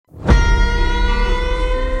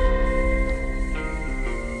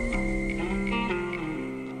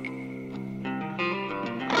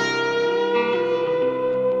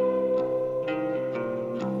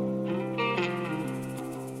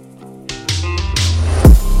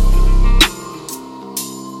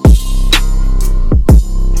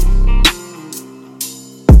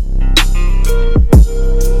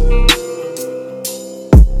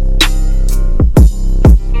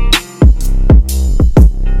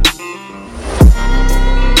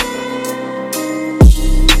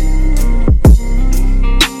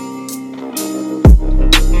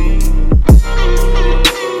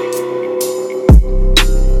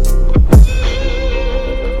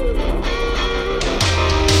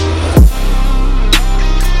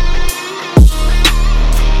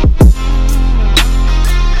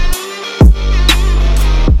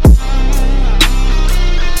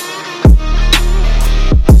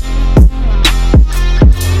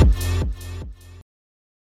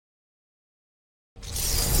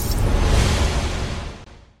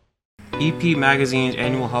EP Magazine's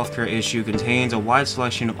annual healthcare issue contains a wide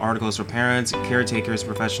selection of articles for parents, caretakers, and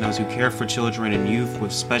professionals who care for children and youth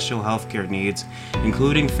with special healthcare needs,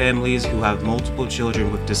 including families who have multiple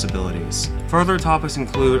children with disabilities. Further topics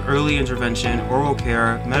include early intervention, oral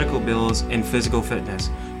care, medical bills, and physical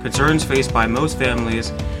fitness, concerns faced by most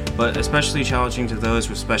families, but especially challenging to those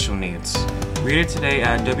with special needs. Read it today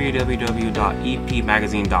at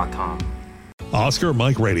www.epmagazine.com. Oscar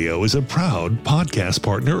Mike Radio is a proud podcast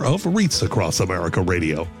partner of REITs Across America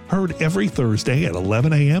Radio, heard every Thursday at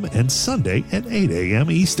 11 a.m. and Sunday at 8 a.m.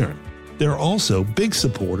 Eastern. They're also big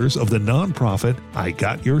supporters of the nonprofit I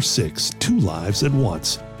Got Your Six, Two Lives at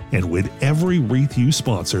Once. And with every REIT you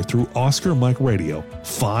sponsor through Oscar Mike Radio,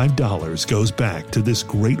 $5 goes back to this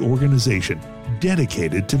great organization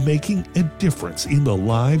dedicated to making a difference in the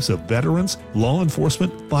lives of veterans, law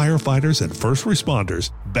enforcement, firefighters, and first responders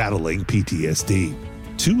battling PTSD.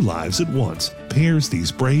 Two Lives at Once pairs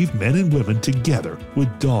these brave men and women together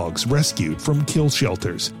with dogs rescued from kill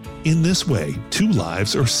shelters. In this way, two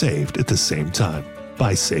lives are saved at the same time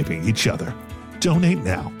by saving each other. Donate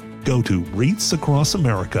now. Go to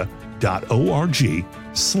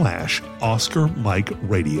REITsAcrossAmerica.org/Oscar Mike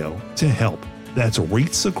Radio to help. That's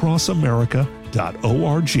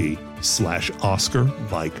REITsAcrossAmerica.org/Oscar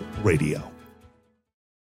Mike Radio.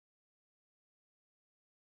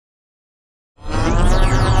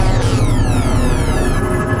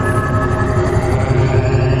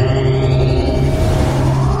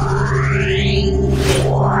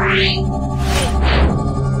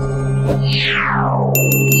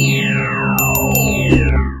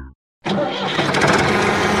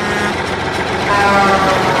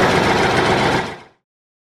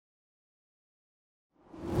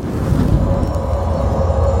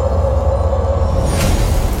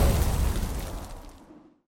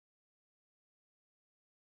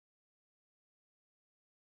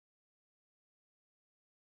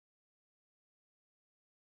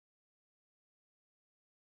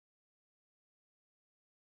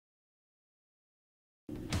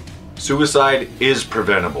 Suicide is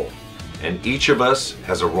preventable, and each of us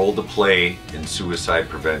has a role to play in suicide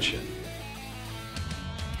prevention.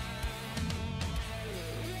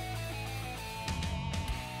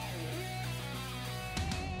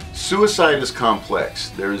 Suicide is complex.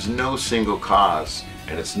 There is no single cause.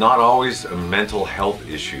 And it's not always a mental health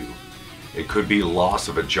issue. It could be loss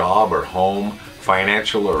of a job or home,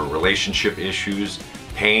 financial or relationship issues,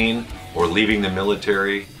 pain, or leaving the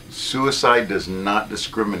military. Suicide does not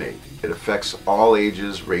discriminate. It affects all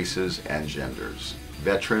ages, races, and genders,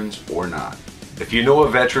 veterans or not. If you know a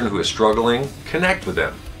veteran who is struggling, connect with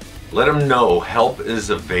them. Let them know help is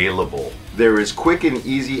available. There is quick and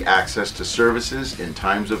easy access to services in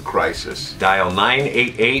times of crisis. Dial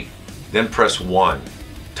 988, then press 1.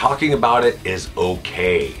 Talking about it is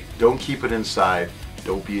okay. Don't keep it inside.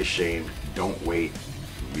 Don't be ashamed. Don't wait.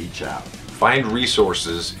 Reach out. Find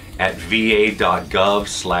resources at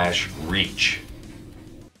va.gov/reach.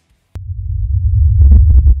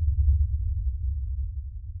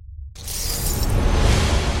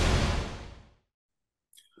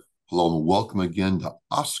 Hello and welcome again to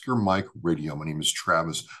Oscar Mike Radio. My name is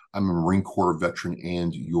Travis. I'm a Marine Corps veteran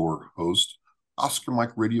and your host. Oscar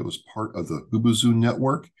Mike Radio is part of the Hubazoo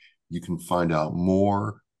Network. You can find out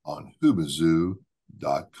more on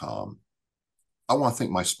hubazoo.com. I want to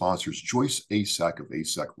thank my sponsors, Joyce Asack of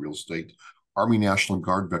Asack Real Estate, Army National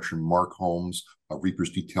Guard veteran Mark Holmes of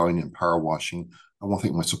Reapers Detailing and Power Washing. I want to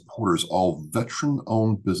thank my supporters, all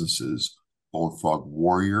veteran-owned businesses, Bone Frog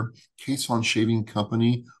Warrior, Cason Shaving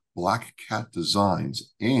Company, Black Cat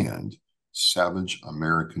Designs, and Savage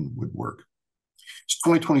American Woodwork. It's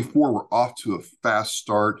 2024. We're off to a fast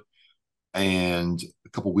start. And a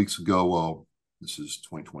couple weeks ago, well, this is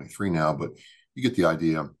 2023 now, but you get the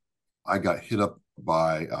idea. I got hit up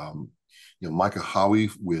by Micah Howie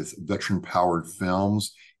with Veteran Powered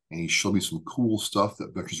Films, and he showed me some cool stuff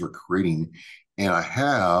that veterans are creating. And I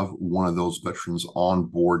have one of those veterans on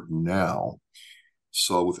board now.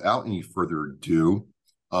 So without any further ado,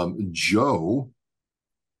 Joe,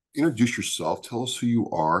 introduce yourself, tell us who you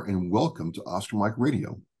are, and welcome to Oscar Mike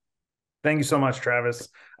Radio. Thank you so much, Travis.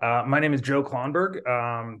 My name is Joe Klaunberg.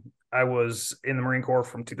 I was in the Marine Corps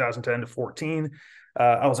from 2010 to 14.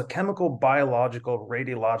 I was a chemical, biological,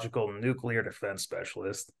 radiological, nuclear defense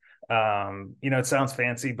specialist. It sounds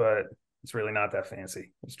fancy, but it's really not that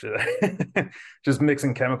fancy. It's just, just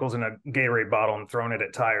mixing chemicals in a Gatorade bottle and throwing it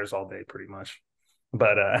at tires all day, pretty much.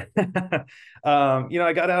 But, I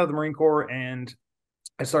got out of the Marine Corps and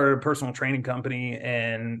I started a personal training company.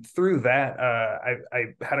 And through that, I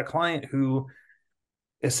had a client who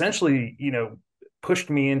essentially, pushed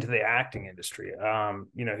me into the acting industry.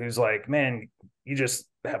 He was like, man, you just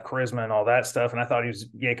have charisma and all that stuff. And I thought he was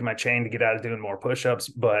yanking my chain to get out of doing more push-ups.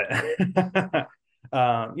 But,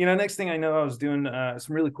 next thing I know, I was doing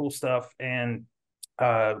some really cool stuff. And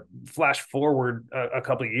flash forward a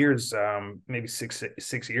couple of years, maybe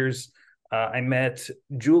six years, I met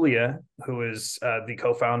Julia, who is the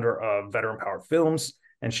co-founder of Veteran Powered Films,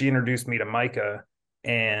 and she introduced me to Micah,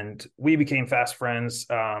 and we became fast friends.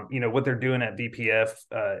 What they're doing at VPF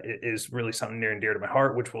is really something near and dear to my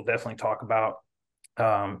heart, which we'll definitely talk about.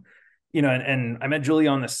 And I met Julia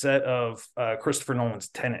on the set of Christopher Nolan's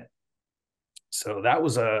Tenet. So that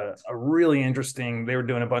was a really interesting, they were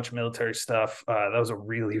doing a bunch of military stuff. That was a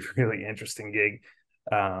really, really interesting gig.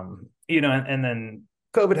 And then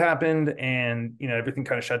COVID happened, and, everything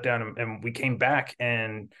kind of shut down, and we came back,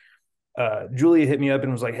 and Julia hit me up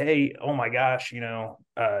and was like, hey, oh my gosh,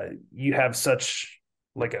 you have such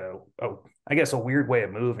like I guess a weird way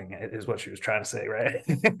of moving is what she was trying to say. Right.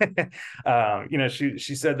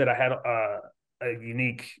 She said that I had a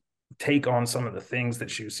unique take on some of the things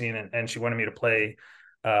that she was seeing, and she wanted me to play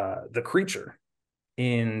the creature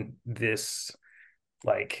in this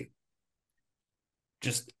like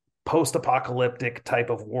just post-apocalyptic type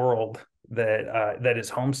of world that is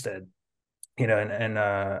Homestead. And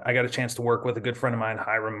I got a chance to work with a good friend of mine,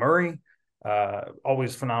 Hiram Murray,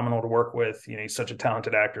 always phenomenal to work with. He's such a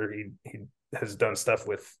talented actor. He has done stuff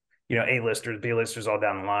with, A-listers, B-listers, all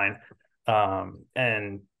down the line.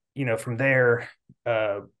 From there,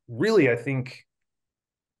 really, I think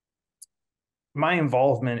my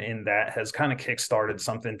involvement in that has kind of kickstarted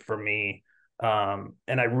something for me.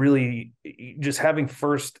 And I really just having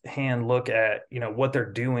firsthand look at, what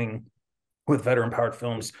they're doing with Veteran Powered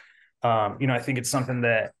Films. I think it's something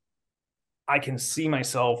that I can see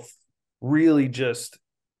myself really just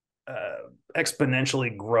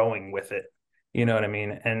exponentially growing with it. You know what I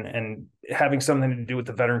mean? And having something to do with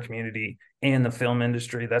the veteran community and the film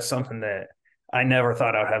industry, that's something that I never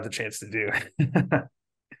thought I'd have the chance to do.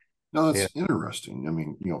 No, that's interesting. I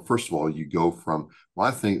mean, first of all, you go from,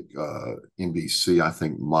 I think NBC, I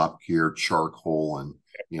think mop gear, charcoal, and,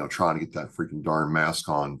 trying to get that freaking darn mask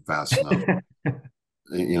on fast enough.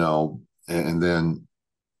 And then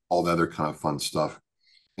all the other kind of fun stuff.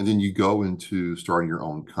 And then you go into starting your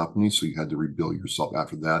own company. So you had to rebuild yourself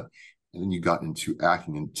after that. And then you got into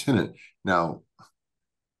acting in Tenet. Now,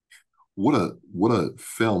 what a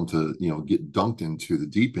film to, get dunked into the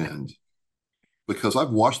deep end, because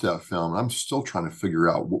I've watched that film and I'm still trying to figure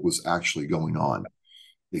out what was actually going on.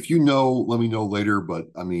 If you know, let me know later. But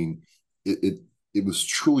I mean, it was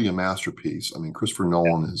truly a masterpiece. I mean, Christopher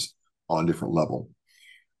Nolan is on a different level.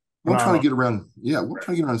 What I'm trying to get around,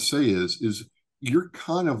 to say is you're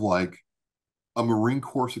kind of like a Marine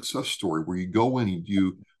Corps success story where you go in and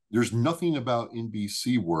there's nothing about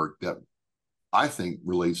NBC work that I think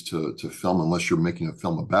relates to film, unless you're making a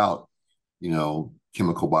film about,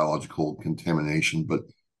 chemical, biological contamination, but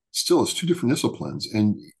still it's two different disciplines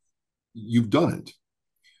and you've done it.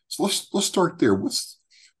 So let's start there.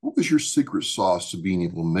 What was your secret sauce to being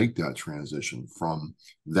able to make that transition from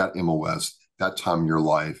that MOS, that time in your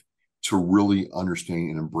life, to really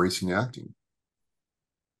understanding and embracing acting?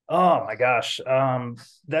 Oh my gosh.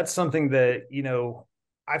 That's something that,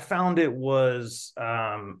 I found it was,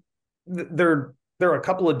 there are a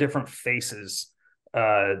couple of different faces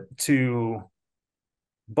to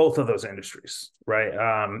both of those industries, right?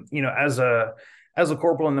 As a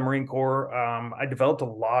corporal in the Marine Corps, I developed a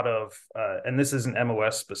lot of, and this isn't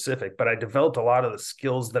MOS specific, but I developed a lot of the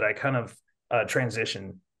skills that I kind of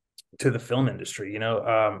transitioned to the film industry.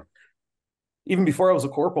 Even before I was a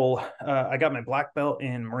corporal, I got my black belt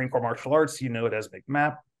in Marine Corps martial arts. You know it as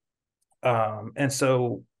McMap. And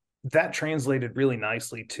so that translated really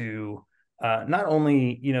nicely to not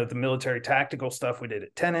only, the military tactical stuff we did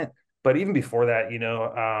at Tenet, but even before that,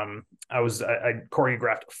 I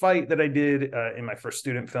choreographed a fight that I did in my first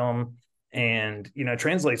student film, and, it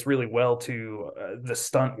translates really well to the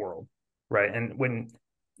stunt world. Right. And when,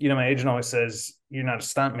 my agent always says, you're not a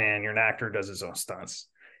stunt man, you're an actor who does his own stunts.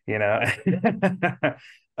 So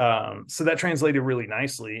that translated really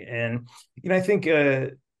nicely. And, I think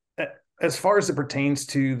as far as it pertains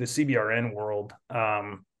to the CBRN world,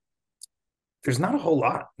 there's not a whole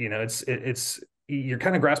lot, it's you're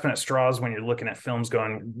kind of grasping at straws when you're looking at films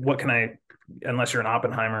going, what can I, unless you're an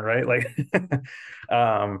Oppenheimer, right? Like,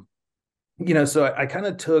 so I kind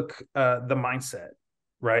of took the mindset,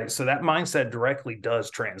 right? So that mindset directly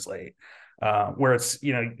does translate where it's,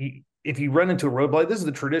 if you run into a roadblock, this is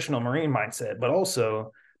the traditional Marine mindset, but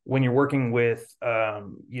also when you're working with,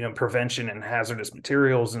 prevention and hazardous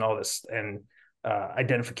materials and all this, and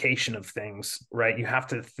identification of things, right? You have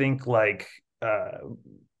to think like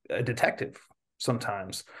a detective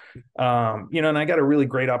sometimes, and I got a really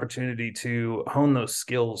great opportunity to hone those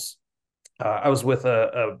skills. I was with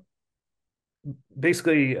a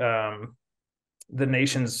basically the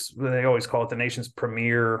nation's, they always call it the nation's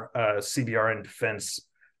premier CBR in defense,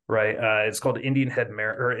 right? It's called Indian Head,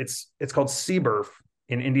 or it's called CBRF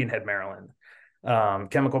in Indian Head, Maryland.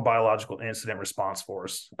 Chemical Biological Incident Response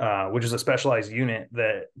Force, which is a specialized unit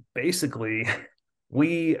that basically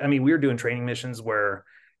we were doing training missions where,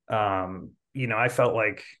 I felt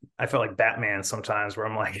like Batman sometimes, where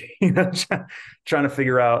I'm like, trying to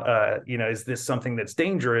figure out, is this something that's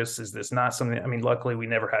dangerous? Is this not something? I mean, luckily we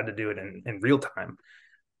never had to do it in real time,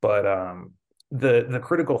 but the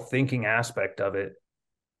critical thinking aspect of it,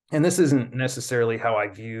 and this isn't necessarily how I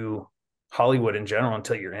view Hollywood in general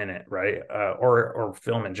until you're in it, right? Or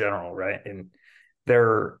film in general, right? And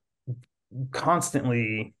they're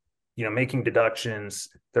constantly, making deductions.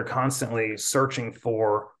 They're constantly searching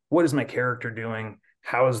for, what is my character doing?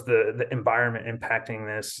 How is the environment impacting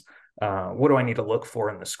this? What do I need to look for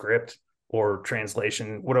in the script or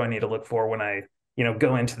translation? What do I need to look for when I,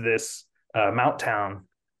 go into this mount town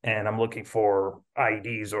and I'm looking for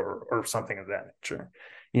IEDs or something of that nature?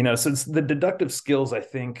 So it's the deductive skills, I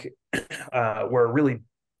think, were a really,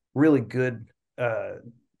 really good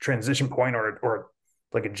transition point, or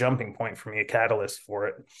like a jumping point for me, a catalyst for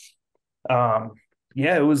it.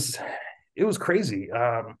 Yeah, it was crazy.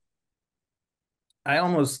 I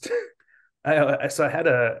almost, so I had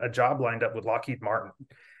a job lined up with Lockheed Martin,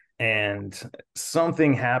 and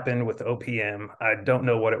something happened with OPM. I don't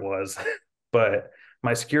know what it was, but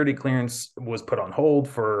my security clearance was put on hold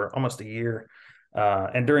for almost a year.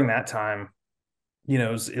 And during that time,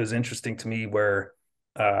 it was interesting to me where,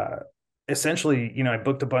 essentially, I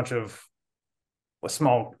booked a bunch of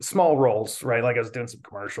small roles, right? Like I was doing some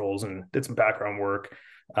commercials and did some background work.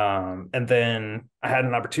 And then I had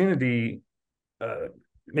an opportunity,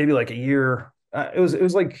 maybe like a year. It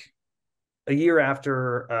was like a year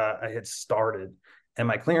after I had started, and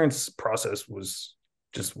my clearance process was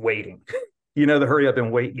just waiting, the hurry up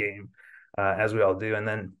and wait game, as we all do. And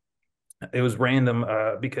then it was random,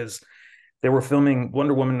 because they were filming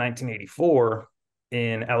Wonder Woman 1984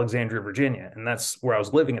 in Alexandria, Virginia, and that's where I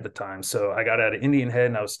was living at the time. So I got out of Indian Head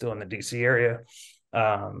and I was still in the DC area.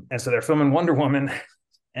 And so they're filming Wonder Woman,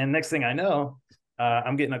 and next thing I know,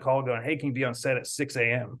 I'm getting a call going, "Hey, can you be on set at 6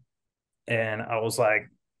 a.m.?" And I was like,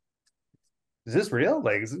 "Is this real?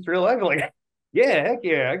 Like, is this real life?" Like, yeah, heck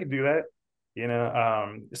yeah, I could do that.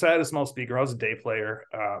 So I had a small speaker. I was a day player,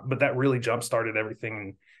 but that really jump started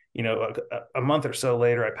everything. A month or so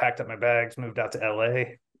later, I packed up my bags, moved out to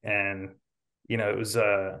LA, and it was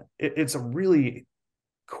it's a really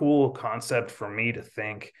cool concept for me to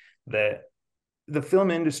think that the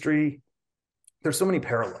film industry, there's so many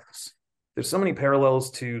parallels. There's so many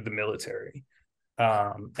parallels to the military,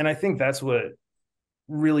 and I think that's what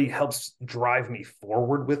really helps drive me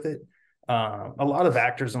forward with it. A lot of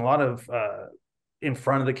actors and a lot of in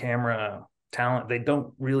front of the camera talent, they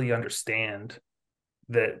don't really understand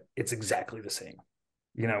that it's exactly the same.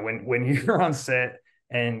 When you're on set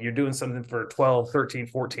and you're doing something for 12, 13,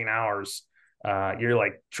 14 hours, you're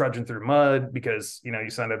like trudging through mud because, you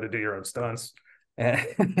signed up to do your own stunts. And,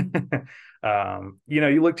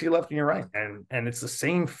 you look to your left and your right, and it's the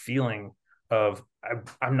same feeling of,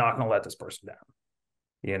 I'm not going to let this person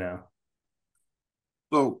down,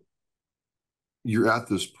 So you're at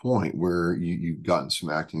this point where you've gotten some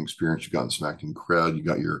acting experience, you've gotten some acting cred, you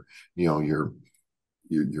got your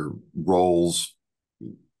roles.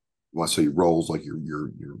 When I say roles, like your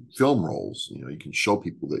film roles, you can show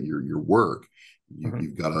people that your work,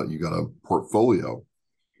 you've got a portfolio.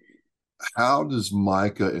 How does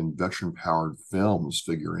Micah and veteran powered films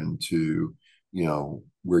figure into,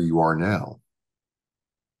 where you are now?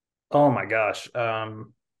 Oh my gosh.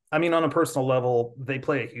 On a personal level, they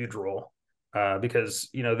play a huge role, because,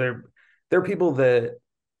 they're people that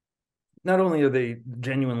not only are they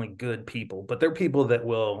genuinely good people, but they're people that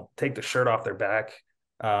will take the shirt off their back.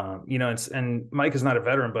 And Mike is not a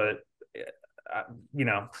veteran, but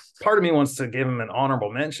part of me wants to give him an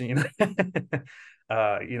honorable mention,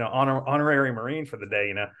 honorary Marine for the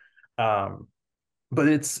day, but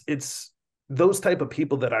it's those type of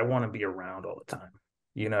people that I want to be around all the time.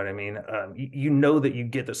 You know what I mean? That you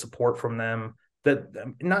get the support from them, that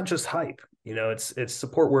not just hype, it's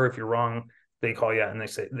support where if you're wrong, they call you out and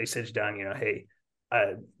they sit you down, hey,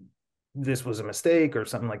 this was a mistake or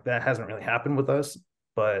something like that. Hasn't really happened with us,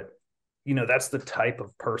 but that's the type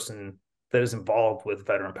of person that is involved with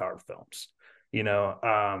veteran powered films,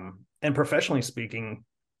 and professionally speaking,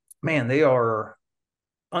 man, they are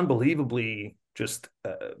unbelievably just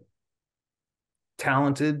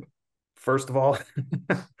talented, first of all,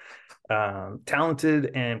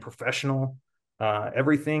 talented and professional.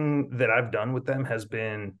 Everything that I've done with them has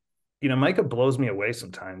been, Micah blows me away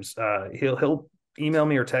sometimes. He'll email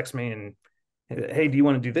me or text me and, hey, do you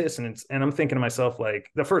want to do this? And I'm thinking to myself, like,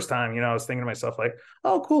 the first time, I was thinking to myself, like,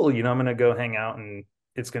 oh, cool, I'm gonna go hang out and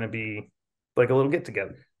it's gonna be like a little get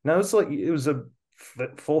together. No, it was a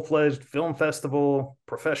full-fledged film festival,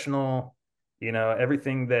 professional.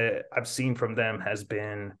 Everything that I've seen from them has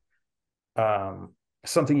been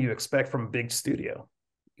something you expect from a big studio.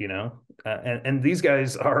 And these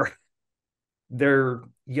guys they're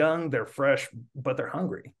young, they're fresh, but they're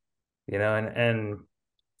hungry. And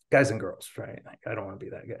guys and girls, right? Like, I don't want to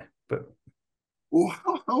be that guy, but Well,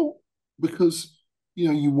 how because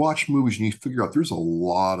you watch movies and you figure out there's a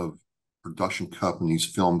lot of production companies,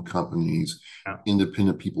 film companies, yeah.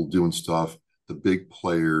 independent people doing stuff, the big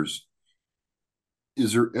players.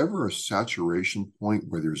 Is there ever a saturation point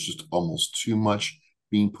where there's just almost too much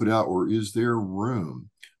being put out, or is there room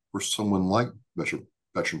for someone like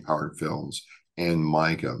Veteran Powered Films and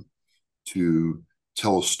Micah to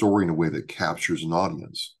tell a story in a way that captures an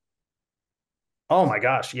audience? Oh my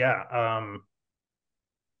gosh, yeah.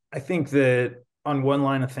 I think that on one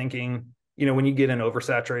line of thinking, when you get an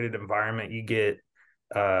oversaturated environment, you get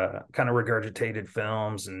kind of regurgitated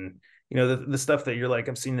films and the stuff that you're like,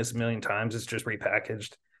 I've seen this a million times, it's just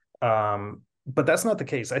repackaged. But that's not the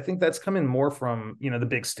case. I think that's coming more from the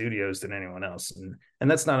big studios than anyone else,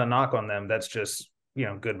 and that's not a knock on them. That's just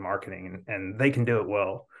good marketing, and they can do it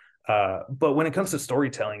well. But when it comes to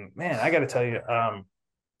storytelling, man, I got to tell you,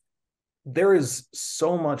 there is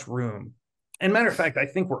so much room. And matter of fact, I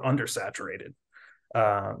think we're undersaturated.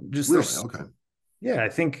 Just Really? Okay. Yeah, I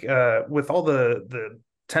think with all the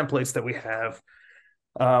templates that we have,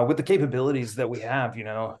 with the capabilities that we have,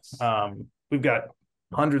 we've got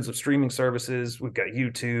hundreds of streaming services. We've got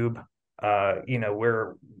YouTube.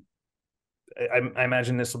 Where I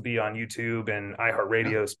imagine this will be on YouTube and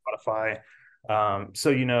iHeartRadio, Spotify.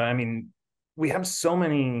 So we have so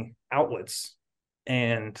many outlets,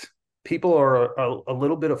 and people are a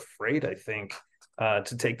little bit afraid, I think,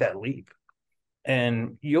 to take that leap.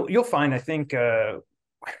 And you'll find, I think,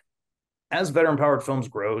 as Veteran Powered Films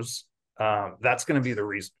grows, that's going to be the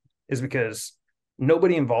reason, is because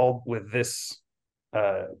nobody involved with this,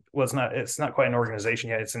 it's not quite an organization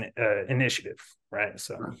yet, it's an initiative, right?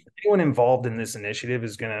 So anyone involved in this initiative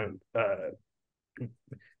is going to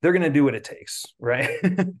they're going to do what it takes, right?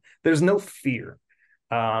 There's no fear.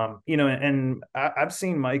 And I've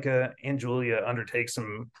seen Micah and Julia undertake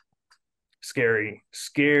some scary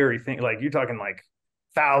thing. Like, you're talking like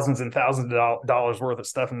thousands and thousands of dollars worth of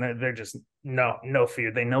stuff, and they're just no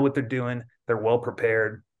fear. They know what they're doing. They're well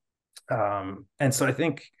prepared. And so I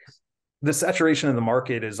think the saturation of the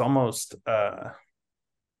market is almost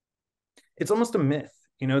it's almost a myth.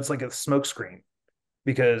 It's like a smokescreen,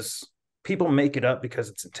 because people make it up because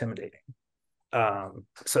it's intimidating.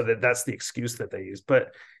 So that's the excuse that they use.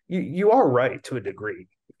 But you are right to a degree.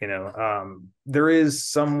 There is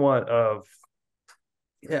somewhat of,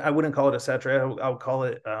 I wouldn't call it a saturation. I would call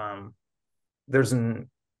it, there's an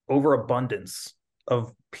overabundance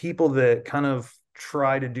of people that kind of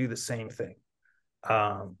try to do the same thing.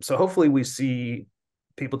 So hopefully we see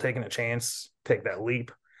people taking a chance, take that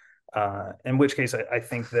leap. In which case, I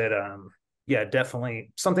think that,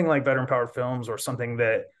 definitely something like Veteran Powered Films, or something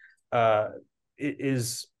that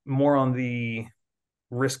is more on the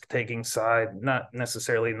risk-taking side, not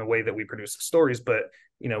necessarily in the way that we produce the stories, but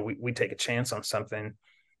we take a chance on something.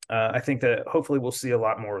 I think that hopefully we'll see a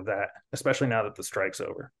lot more of that, especially now that the strike's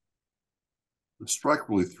over. The strike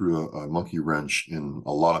really threw a monkey wrench in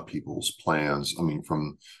a lot of people's plans. I mean,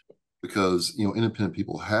 because independent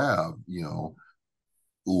people have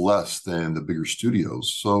less than the bigger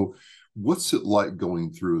studios. So what's it like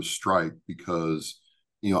going through a strike? Because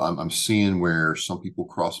I'm seeing where some people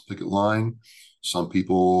cross the picket line, some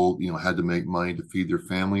people had to make money to feed their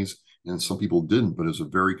families, and some people didn't. But it was a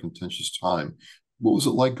very contentious time. What was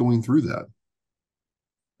it like going through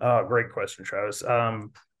that? Great question, Travis.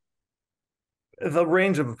 The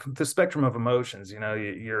range of the spectrum of emotions,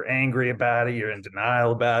 you're angry about it, you're in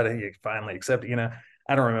denial about it, you finally accept it.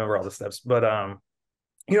 I don't remember all the steps, but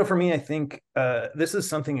for me, I think this is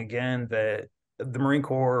something, again, that the Marine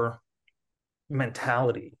Corps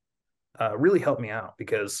mentality really helped me out,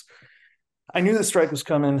 because I knew the strike was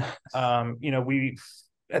coming. We,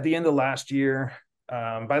 at the end of last year,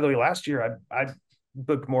 by the way, last year I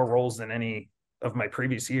booked more roles than any of my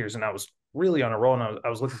previous years, and I was really on a roll, and I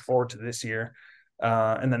was looking forward to this year.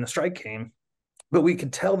 And then the strike came, but we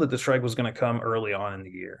could tell that the strike was going to come early on in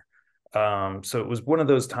the year. So it was one of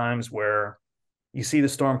those times where you see the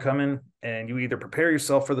storm coming and you either prepare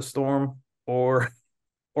yourself for the storm or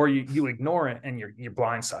you ignore it and you're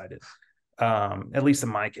blindsided. At least in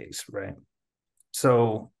my case, right?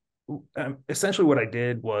 So essentially what I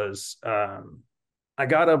did was I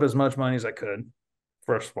got up as much money as I could,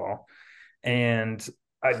 first of all, and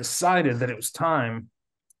I decided that it was time.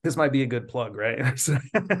 This might be a good plug, right? So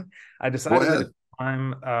I decided that it was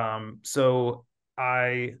time. So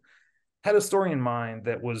I had a story in mind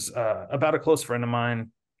that was about a close friend of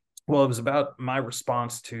mine. Well, it was about my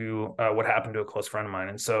response to what happened to a close friend of mine.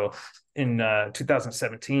 And so in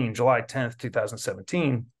 2017, July 10th,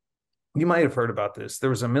 2017, you might have heard about this. There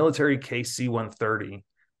was a military KC-130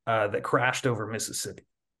 that crashed over Mississippi.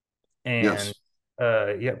 And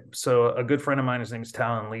Yes. so a good friend of mine, his name is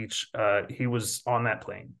Talon Leach, he was on that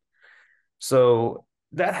plane. So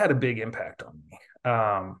that had a big impact on me.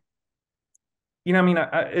 I mean,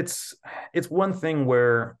 it's one thing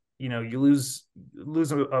where, you lose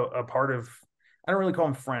a part of, I don't really call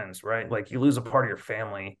them friends, right? Like you lose a part of your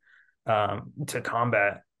family to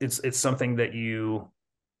combat. It's something that you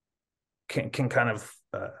can kind of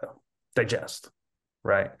digest,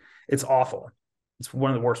 right? It's awful. It's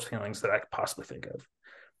one of the worst feelings that I could possibly think of.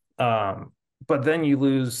 But then you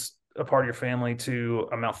lose a part of your family to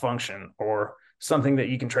a malfunction or something that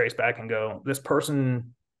you can trace back and go, this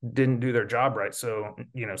person didn't do their job right. So,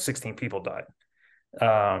 16 people died.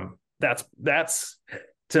 That's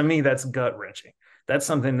to me, that's gut wrenching. That's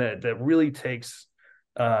something that really takes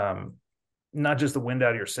not just the wind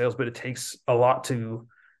out of your sails, but it takes a lot to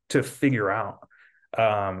figure out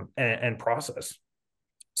and process.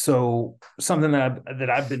 So something that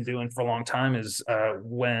I've been doing for a long time is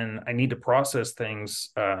when I need to process things,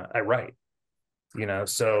 I write.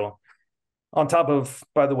 So on top of,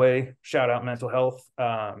 by the way, shout out mental health.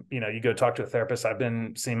 You go talk to a therapist. I've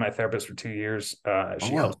been seeing my therapist for 2 years.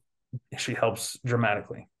 She helps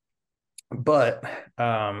dramatically. But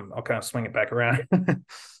I'll kind of swing it back around.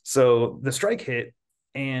 So the strike hit,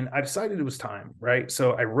 and I decided it was time, right?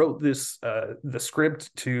 So I wrote the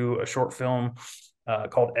script to a short film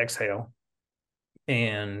called Exhale.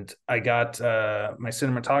 And I got my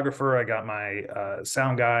cinematographer, I got my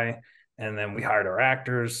sound guy, and then we hired our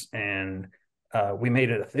actors, and we made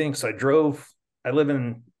it a thing. So I live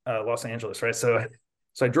in Los Angeles, right? So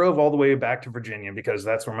I drove all the way back to Virginia because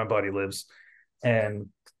that's where my buddy lives. And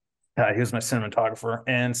he was my cinematographer.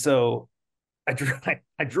 And so I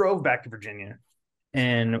drove back to Virginia,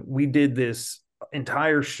 and we did this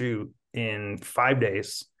entire shoot in 5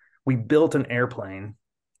 days. We built an airplane,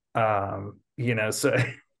 so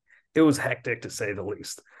it was hectic to say the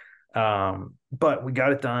least. But we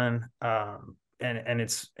got it done. And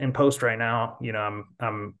it's in post right now.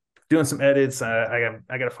 I'm doing some edits. I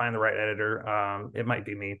got to find the right editor. It might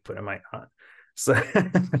be me, but it might not. So,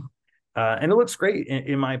 and it looks great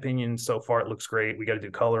in my opinion. So far, it looks great. We got to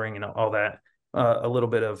do coloring and all that. A little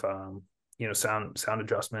bit of sound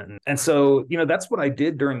adjustment, and so that's what I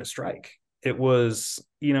did during the strike. It was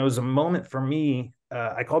it was a moment for me.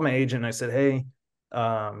 I called my agent and I said, hey,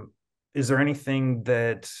 is there anything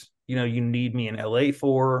that you need me in LA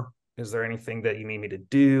for? Is there anything that you need me to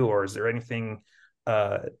do, or is there anything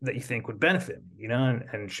that you think would benefit me?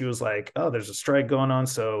 And she was like, oh, there's a strike going on,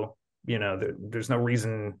 so there's no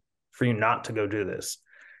reason for you not to go do this.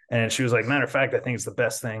 And she was like, matter of fact, I think it's the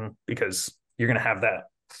best thing because you're going to have that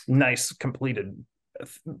nice completed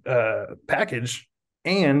package,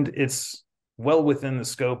 and it's well within the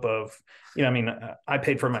scope of I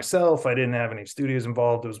paid for myself. I didn't have any studios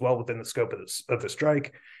involved. It was well within the scope of the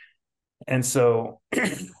strike, and so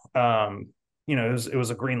it was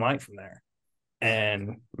a green light from there.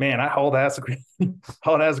 And man, I hauled ass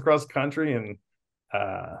across the country, and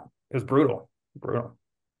it was brutal,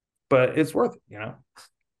 but it's worth it.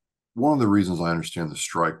 One of the reasons I understand the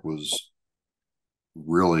strike was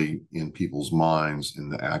really in people's minds in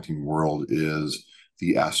the acting world is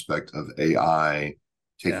the aspect of AI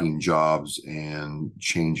taking jobs and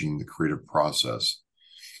changing the creative process.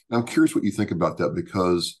 And I'm curious what you think about that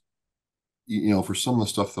because, for some of the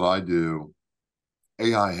stuff that I do,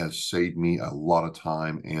 AI has saved me a lot of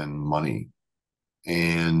time and money,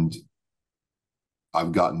 and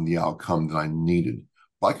I've gotten the outcome that I needed.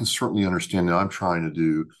 But I can certainly understand that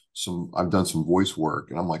I've done some voice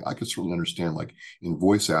work, and I'm like, I can certainly understand, like in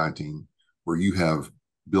voice acting, where you have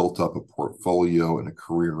built up a portfolio and a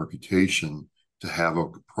career and reputation, to have a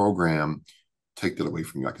program take that away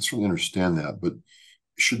from you. I can certainly understand that, but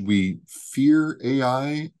should we fear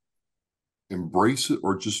AI, embrace it,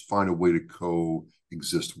 or just find a way to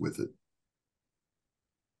coexist with it?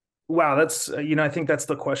 Wow, that's I think that's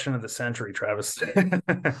the question of the century, Travis.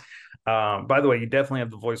 By the way, you definitely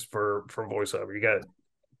have the voice for voiceover.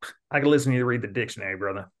 I can listen to you read the dictionary,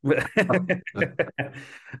 brother.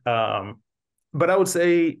 um, but I would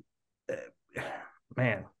say,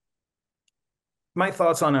 man, my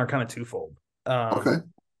thoughts on it are kind of twofold. Okay.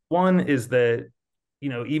 One is that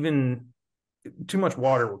even too much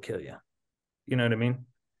water will kill you. You know what I mean?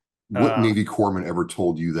 What Navy corpsman ever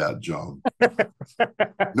told you that, John?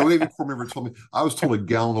 No Navy corpsman ever told me. I was told a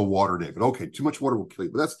gallon of water, David. Okay, too much water will kill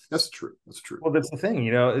you, but that's true. That's true. Well, that's the thing.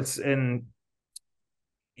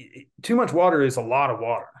 Too much water is a lot of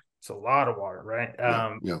water. It's a lot of water, right?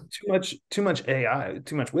 Yeah. Too much AI,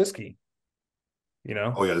 too much whiskey.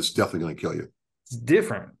 Oh yeah, it's definitely going to kill you. It's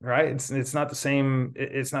different, right? It's not the same.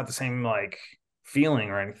 It's not the same like feeling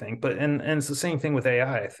or anything. But and it's the same thing with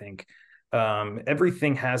AI. I think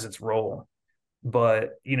everything has its role,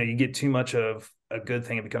 but you get too much of a good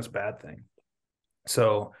thing, it becomes a bad thing.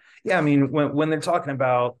 So yeah, I mean, when they're talking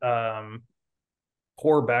about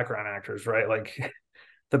poor background actors, right? Like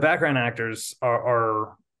the background actors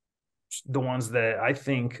are the ones that I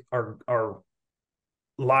think are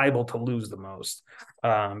liable to lose the most,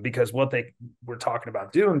 because what they were talking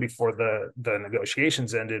about doing before the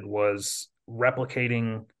negotiations ended was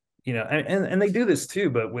replicating, and they do this too,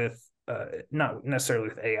 but with not necessarily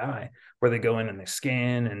with AI, where they go in and they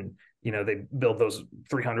scan and they build those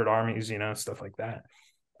 300 armies, stuff like that.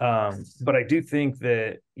 But I do think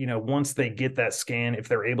that once they get that scan, if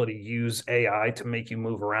they're able to use AI to make you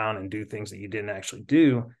move around and do things that you didn't actually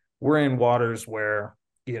do, we're in waters where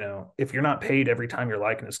if you're not paid every time your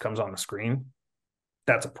likeness comes on the screen,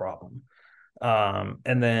 that's a problem.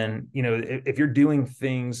 And then if you're doing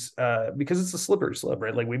things because it's a slippery slope,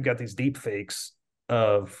 right? Like we've got these deep fakes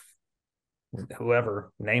of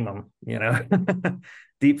whoever, name them,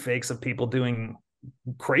 deep fakes of people doing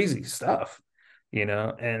crazy stuff,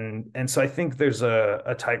 and so I think there's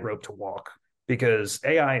a tightrope to walk, because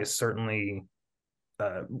AI is certainly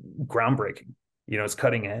groundbreaking. It's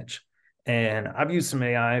cutting edge. And I've used some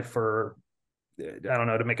AI for, I don't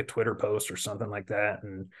know, to make a Twitter post or something like that.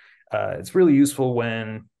 And it's really useful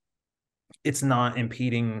when it's not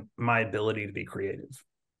impeding my ability to be creative,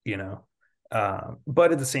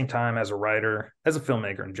 but at the same time, as a writer, as a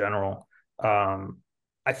filmmaker in general,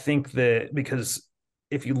 I think that because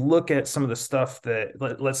if you look at some of the stuff that,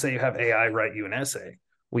 let's say you have AI write you an essay,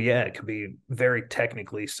 well, yeah, it could be very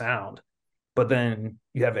technically sound, but then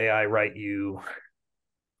you have AI write you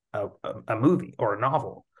a movie or a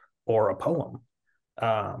novel or a poem,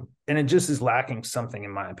 and it just is lacking something,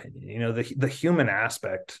 in my opinion. The human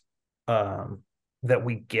aspect that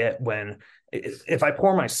we get when, if I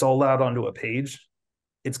pour my soul out onto a page,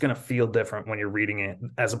 it's going to feel different when you're reading it,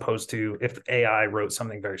 as opposed to if AI wrote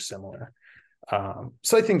something very similar.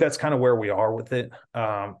 So I think that's kind of where we are with it.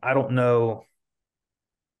 I don't know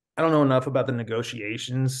enough about the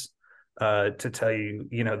negotiations to tell you,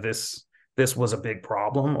 this was a big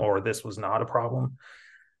problem or this was not a problem.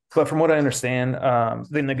 But from what I understand,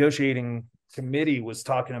 the negotiating committee was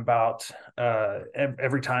talking about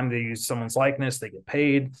every time they use someone's likeness, they get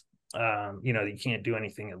paid. You can't do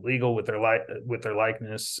anything illegal with their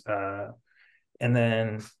likeness. And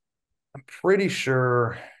then I'm pretty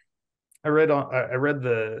sure I read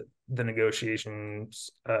the negotiations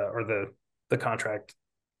or the contract.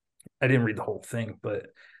 I didn't read the whole thing, but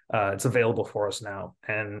it's available for us now.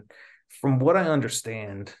 And from what I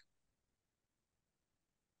understand,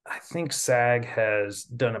 I think SAG has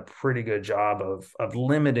done a pretty good job of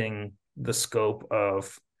limiting the scope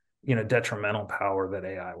of detrimental power that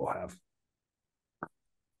AI will have.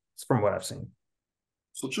 It's from what I've seen.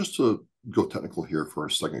 So just to go technical here for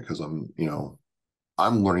a second, because I'm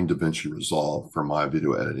learning DaVinci Resolve for my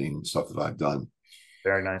video editing and stuff that I've done.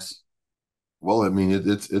 Very nice. Well, I mean,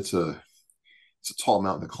 it's a tall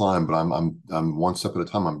mountain to climb, but I'm one step at a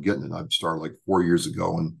time. I'm getting it. I've started like 4 years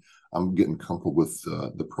ago, and I'm getting comfortable with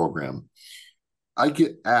the program. I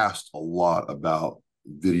get asked a lot about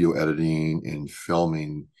video editing and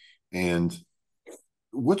filming, and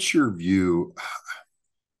what's your view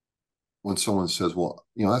when someone says, well,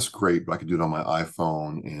 that's great, but I could do it on my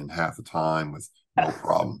iPhone in half the time with no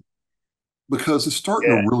problem? Because it's starting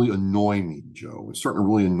to really annoy me, Joe. It's starting to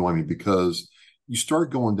really annoy me because you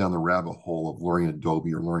start going down the rabbit hole of learning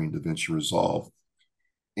Adobe or learning DaVinci Resolve,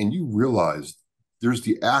 and you realize there's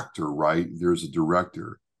the actor, right? There's a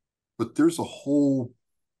director, but there's a whole,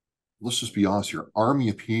 let's just be honest here, army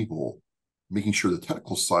of people making sure the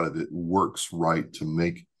technical side of it works right to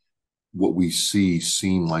make what we see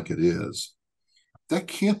seem like it is. That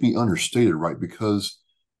can't be understated, right? Because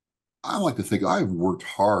I like to think I've worked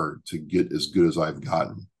hard to get as good as I've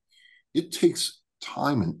gotten. it takes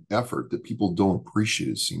time and effort that people don't appreciate,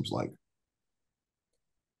 it seems like.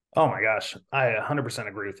 Oh my gosh, I 100%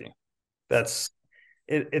 agree with you.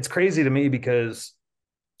 It's crazy to me because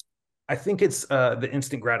I think it's the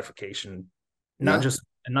instant gratification, not Yeah. just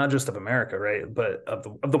not just of America, right? But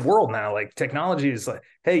of the world now. Like technology is like,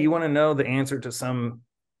 hey, you want to know the answer to some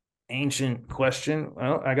ancient question?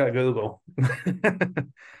 Well, I got Google.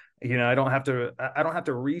 I don't have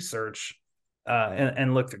to research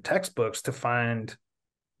and look through textbooks to find,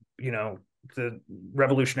 you know, the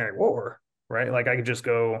Revolutionary War, right? Like I could just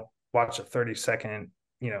go watch a 30-second,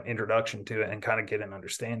 introduction to it and kind of get an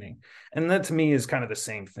understanding. And that to me is kind of the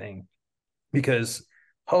same thing because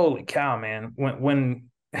holy cow, man, when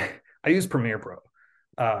I use Premiere Pro,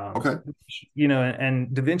 Okay. and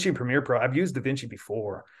DaVinci Premiere Pro, I've used DaVinci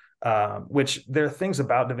before, which there are things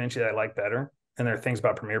about DaVinci that I like better, and there are things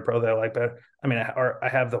about Premiere Pro that I like better. I mean, I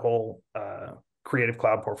have the whole Creative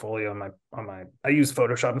Cloud portfolio on my. I use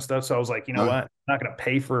Photoshop and stuff, so I was like, you know what, I'm not going to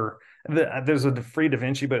pay for. There's a free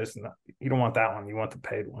DaVinci, but it's not. You don't want that one. You want the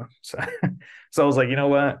paid one. So, so I was like, you know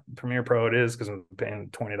what, Premiere Pro it is because I'm paying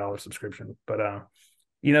 $20 subscription. But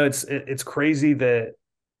it's crazy that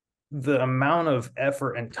the amount of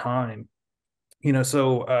effort and time,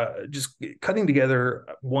 just cutting together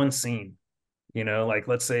one scene, like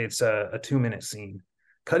let's say it's a 2-minute scene,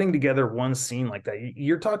 cutting together one scene like that,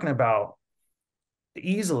 you're talking about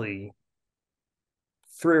easily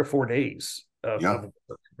 3 or 4 days of work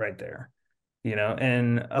right there,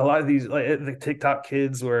 and a lot of these, like the TikTok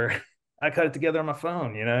kids where I cut it together on my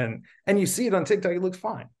phone, and you see it on TikTok, it looks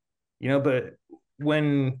fine, but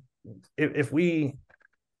when, if we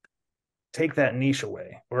take that niche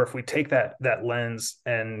away, or if we take that lens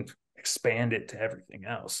and expand it to everything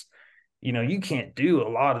else, you can't do a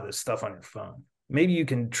lot of this stuff on your phone. Maybe you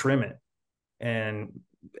can trim it and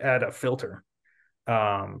add a filter,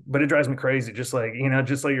 but it drives me crazy. Just like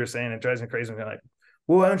you're saying, it drives me crazy. I'm like,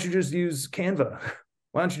 well, why don't you just use Canva?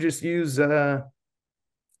 Why don't you just use I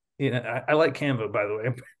like Canva, by the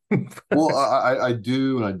way. Well, I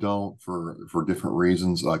do and I don't for different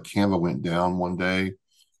reasons. Canva went down one day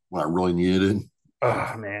when I really needed it.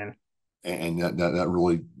 Oh man. And that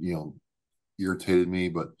really, irritated me.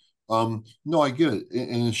 But no, I get it.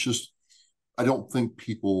 And it's just, I don't think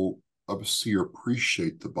people see or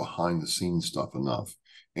appreciate the behind the scenes stuff enough.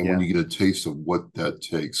 And when you get a taste of what that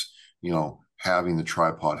takes, having the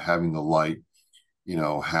tripod, having the light,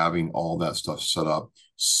 having all that stuff set up,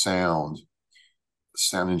 sound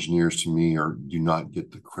engineers to me do not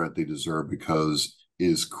get the credit they deserve, because it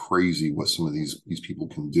is crazy what some of these people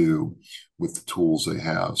can do with the tools they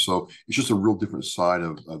have. So it's just a real different side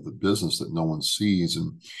of the business that no one sees,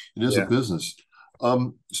 and it is a business.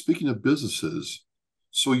 Speaking of businesses,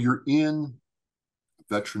 so you're in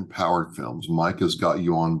veteran powered films. Mike has got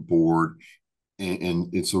you on board, and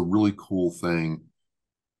it's a really cool thing.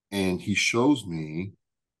 And he shows me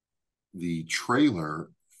the trailer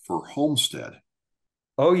for Homestead.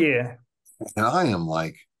 Oh yeah. And I am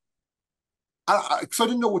like, because I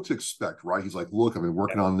didn't know what to expect, right? He's like, look, I've been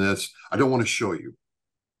working on this. I don't want to show you,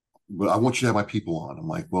 but I want you to have my people on. I'm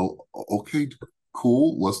like, well, okay,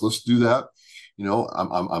 cool. Let's do that.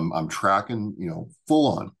 I'm tracking,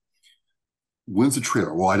 full on. When's the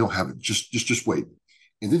trailer? Well, I don't have it. Just wait.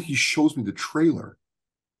 And then he shows me the trailer.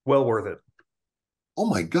 Well worth it. Oh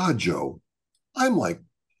my God, Joe. I'm like,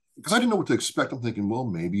 because I didn't know what to expect. I'm thinking, well,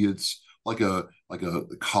 maybe it's like a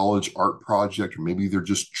college art project, or maybe they're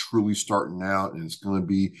just truly starting out and it's going to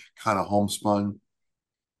be kind of homespun.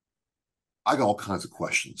 I got all kinds of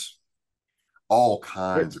questions.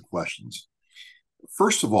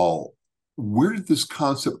 First of all, where did this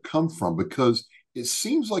concept come from? Because it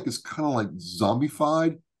seems like it's kind of like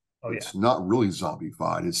zombified. Oh, yeah. It's not really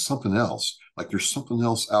zombified. It's something else. Like there's something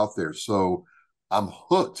else out there. So I'm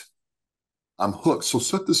hooked. So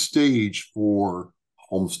set the stage for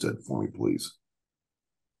Homestead for me, please.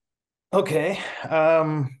 Okay.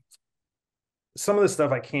 Some of the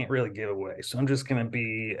stuff I can't really give away, so I'm just going to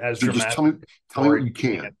be as dramatic. Just tell me what you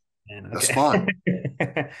can. Okay. That's fine.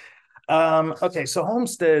 Okay, so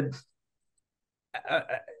Homestead.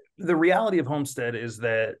 The reality of Homestead is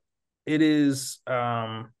that it is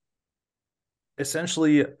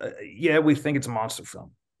essentially, we think it's a monster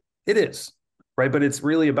film. It is, right? But it's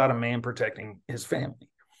really about a man protecting his family.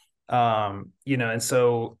 And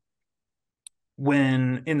so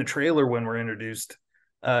when in the trailer, when we're introduced,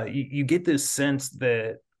 you get this sense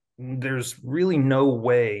that there's really no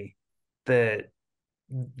way that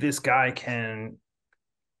this guy can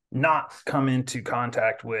not come into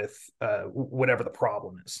contact with whatever the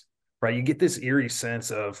problem is, right? You get this eerie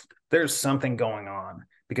sense of there's something going on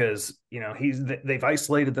because, they've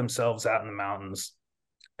isolated themselves out in the mountains.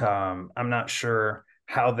 I'm not sure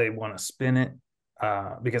how they want to spin it,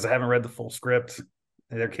 because I haven't read the full script.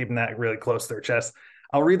 They're keeping that really close to their chest.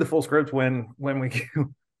 I'll read the full script when we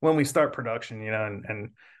when we start production, and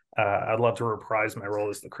I'd love to reprise my role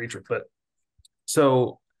as the creature. But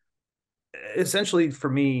so essentially for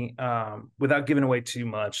me, without giving away too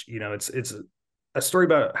much, it's a story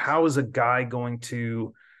about how is a guy going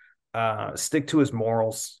to stick to his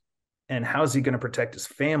morals, and how is he going to protect his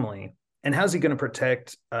family, and how's he going to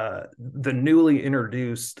protect the newly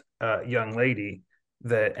introduced young lady,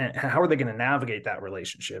 and how are they going to navigate that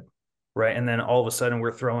relationship, right? And then all of a sudden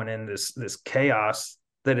we're throwing in this chaos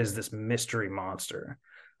that is this mystery monster,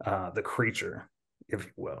 the creature, if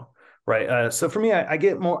you will, right? So for me, I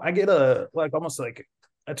get a almost like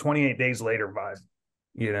a 28 Days Later vibe,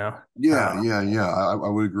 Yeah. I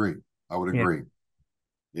would agree. I would agree.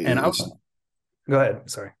 Yeah. And It's go ahead.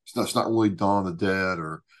 Sorry. it's not really Dawn of the Dead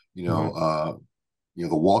or The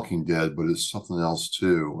Walking Dead, but it's something else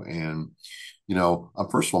too. And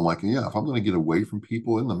first of all, I'm like, yeah, if I'm going to get away from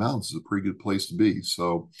people, in the mountains is a pretty good place to be.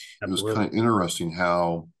 So Absolutely. It was kind of interesting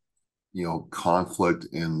how conflict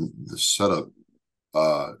and the setup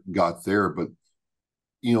got there, but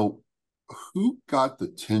who got the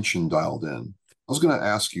tension dialed in? I was going to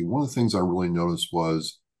ask you, one of the things I really noticed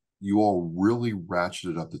was you all really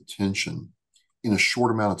ratcheted up the tension in a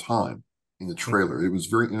short amount of time in the trailer. It was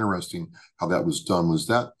very interesting how that was done. Was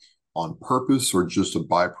that on purpose or just a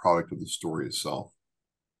byproduct of the story itself?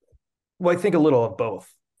 Well, I think a little of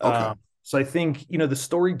both. Okay. So I think, the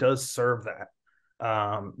story does serve that,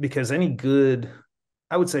 because any good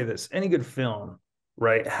film,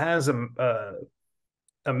 right, has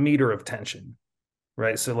a meter of tension,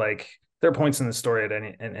 right? So like there are points in the story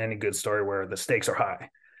in any good story where the stakes are high.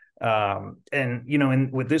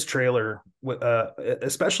 And with this trailer,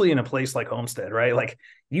 especially in a place like Homestead, right? Like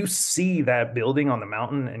you see that building on the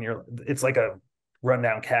mountain and it's like a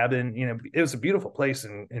rundown cabin, it was a beautiful place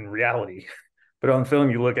in reality, but on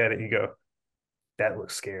film, you look at it and you go, that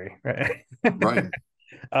looks scary. Right. Right.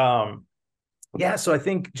 Yeah. So I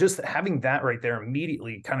think just having that right there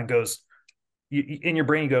immediately kind of goes in your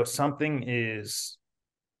brain, you go, something is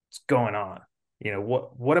going on.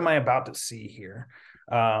 What am I about to see here?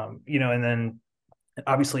 And then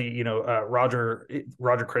obviously, Roger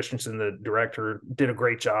Christensen, the director, did a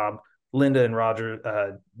great job. Linda and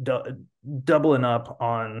Roger doubling up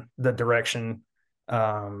on the direction.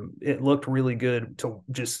 It looked really good to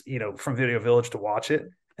just, from Video Village to watch it.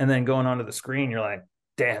 And then going onto the screen, you're like,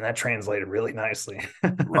 damn, that translated really nicely.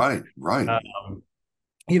 Right.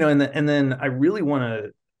 And then I really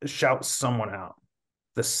want to shout someone out.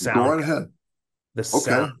 The sound. Go right ahead. The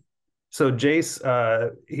sound. So Jace,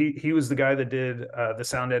 he was the guy that did the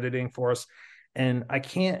sound editing for us. And I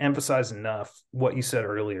can't emphasize enough what you said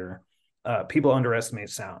earlier. People underestimate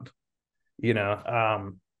sound,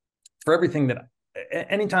 for everything that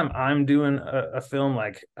anytime I'm doing a film,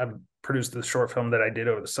 like I've produced the short film that I did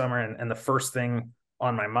over the summer. And the first thing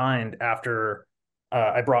on my mind after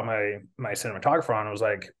I brought my cinematographer on, I was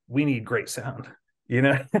like, we need great sound,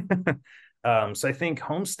 So I think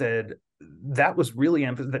Homestead, that was really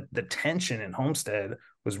the tension in Homestead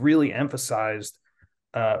was really emphasized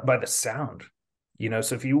by the sound,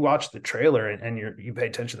 so if you watch the trailer and you pay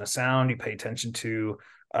attention to the sound, you pay attention to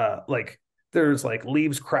like there's like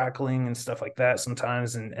leaves crackling and stuff like that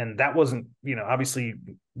sometimes, and that wasn't, obviously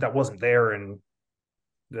that wasn't there in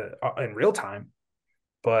real time,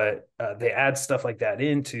 but they add stuff like that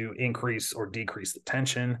in to increase or decrease the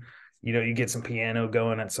tension. You get some piano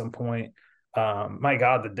going at some point. My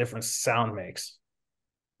God, the difference sound makes.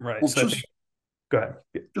 Right. Well, so go ahead.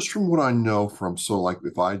 Just from what I know like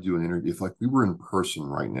if I do an interview, if like we were in person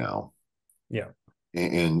right now, yeah,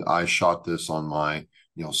 and I shot this on my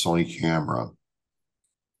Sony camera,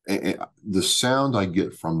 and the sound I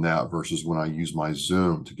get from that versus when I use my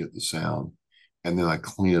Zoom to get the sound, and then I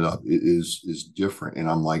clean it up, it is different. And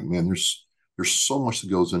I'm like, man, there's so much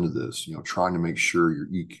that goes into this, trying to make sure your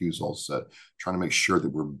EQ is all set, trying to make sure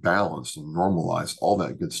that we're balanced and normalized, all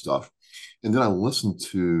that good stuff. And then I listen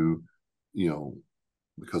to,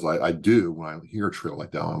 because I do, when I hear a trailer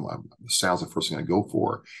like that, the sound's the first thing I go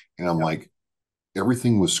for. And I'm like,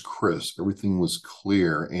 everything was crisp, everything was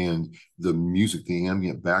clear. And the music, the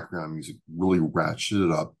ambient background music really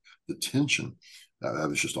ratcheted up the tension. That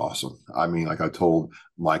was just awesome. I mean, like I told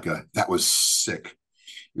Micah, that was sick.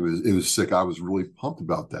 It was sick. I was really pumped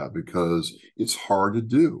about that because it's hard to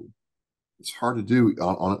do. It's hard to do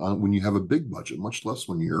on when you have a big budget, much less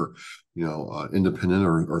when you're, independent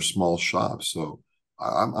or small shop. So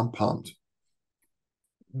I'm pumped.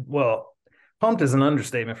 Well, Pumped is an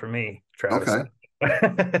understatement for me, Travis.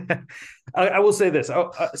 Okay. I will say this.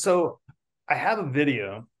 So I have a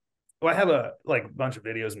video. Well, I have a like bunch of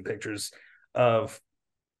videos and pictures of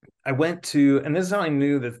I went to, and this is how I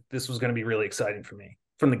knew that this was going to be really exciting for me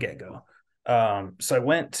from the get go. So I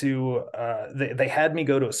went to, they had me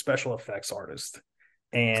go to a special effects artist,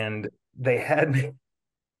 and they had me,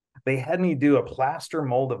 they had me do a plaster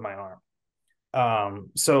mold of my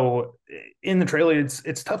arm. So in the trailer,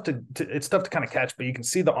 it's tough it's tough to kind of catch, but you can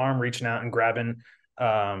see the arm reaching out and grabbing.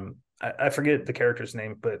 I forget the character's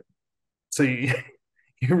name, but so you,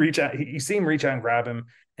 you reach out, you see him reach out and grab him,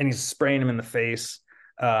 and he's spraying him in the face.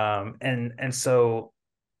 And so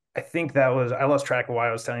I think that was, I lost track of why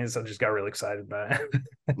I was telling you this. I just got really excited about it.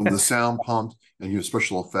 The sound pumped, and your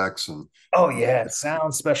special effects, and Oh yeah,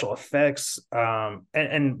 sound, special effects.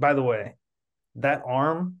 And by the way, that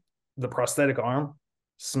arm, the prosthetic arm,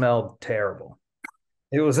 smelled terrible.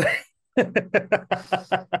 It was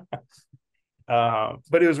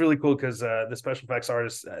but it was really cool because the special effects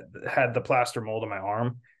artist had the plaster mold of my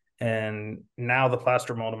arm, and now the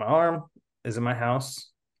plaster mold of my arm is in my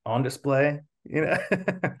house on display. You know,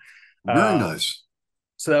 very nice.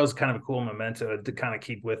 so that was kind of a cool memento to kind of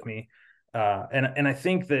keep with me. And I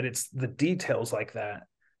think that it's the details like that,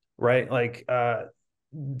 right? Like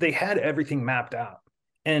they had everything mapped out,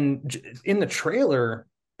 and in the trailer,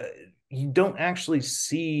 you don't actually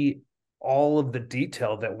see all of the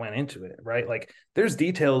detail that went into it, right? Like there's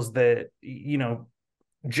details that, you know,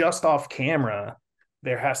 just off camera,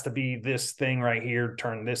 there has to be this thing right here,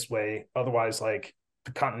 turn this way. Otherwise, like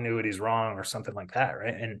the continuity is wrong or something like that,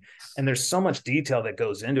 right? And there's so much detail that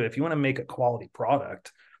goes into it. If you want to make a quality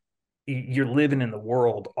product, you're living in the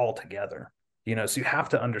world altogether, you know, so you have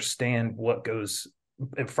to understand what goes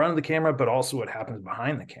in front of the camera, but also what happens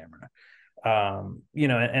behind the camera. You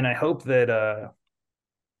know, and I hope that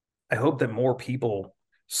more people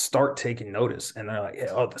start taking notice, and they're like,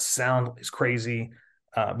 oh, the sound is crazy,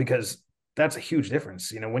 because that's a huge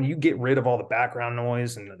difference. You know, when you get rid of all the background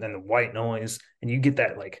noise and then the white noise, and you get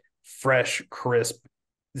that like fresh, crisp,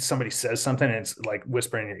 somebody says something and it's like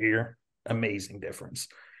whispering in your ear, amazing difference.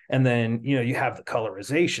 And then, you know, you have the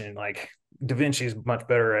colorization, like Da Vinci is much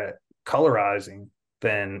better at colorizing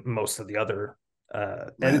than most of the other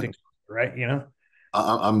editing, right? You know?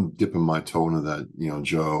 I'm dipping my toe into that,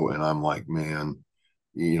 Joe, and I'm like, man,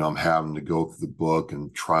 I'm having to go through the book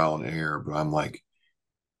and trial and error, but I'm like,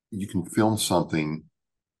 you can film something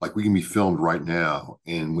like we can be filmed right now,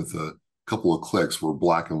 and with a couple of clicks, we're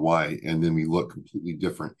black and white, and then we look completely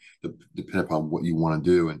different depending upon what you want to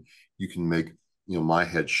do, and you can make my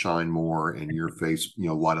head shine more and your face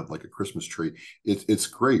light up like a Christmas tree. It's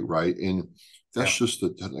great, right? And that's just the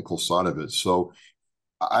technical side of it. So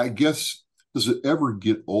I guess, does it ever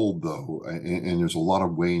get old though? And there's a lot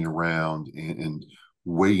of waiting around and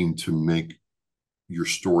waiting to make your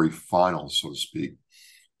story final, so to speak.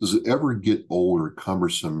 Does it ever get old or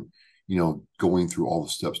cumbersome, going through all the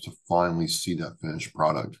steps to finally see that finished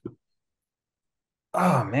product?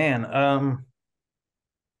 Oh man.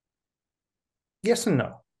 Yes and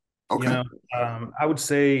no. Okay. I would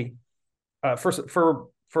say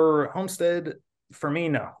for Homestead, for me,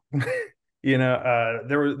 no.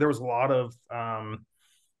 There was a lot of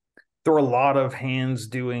there were a lot of hands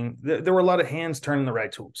doing, there were a lot of hands turning the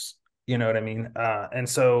right tools. You know what I mean? And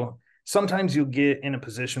so sometimes you'll get in a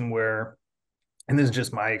position where, and this is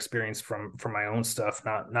just my experience from my own stuff,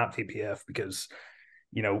 not VPF, because,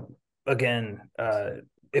 again,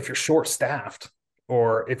 if you're short staffed,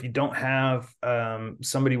 or if you don't have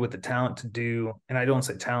somebody with the talent to do, and I don't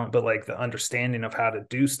say talent, but like the understanding of how to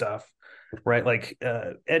do stuff, right? Like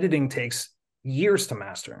editing takes years to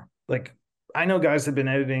master. Like I know guys and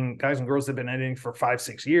girls have been editing for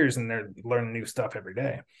 5-6 years, and they're learning new stuff every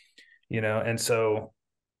day, And so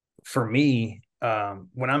for me,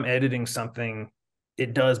 when I'm editing something,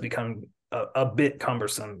 it does become a bit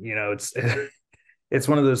cumbersome. It's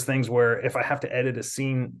one of those things where if I have to edit a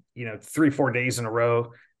scene, 3-4 days in a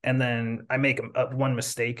row, and then I make one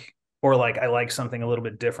mistake, or like I like something a little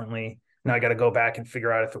bit differently, now I got to go back and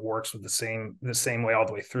figure out if it works with the same way all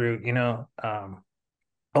the way through.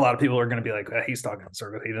 A lot of people are going to be like, he's talking in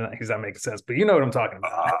circles. He's not making sense, but you know what I'm talking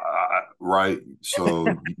about. Right. So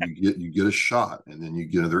you get a shot, and then you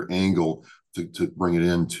get another angle to bring it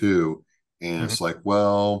in too. And it's like,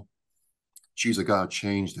 well, geez, I got to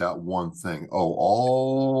change that one thing. Oh,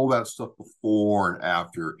 all that stuff before and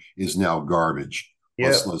after is now garbage.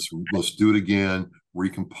 Yeah. Let's do it again,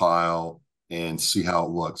 recompile, and see how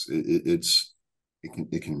it looks.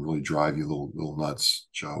 It can really drive you a little nuts,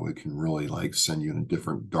 Joe. It can really like send you in a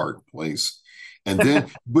different dark place. And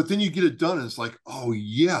then, but then you get it done, and it's like, oh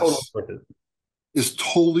yes, is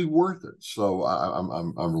totally worth it. So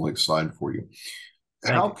I'm really excited for you.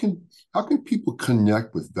 Thank How you. can people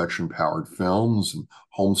connect with Veteran Powered Films and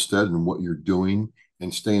Homestead and what you're doing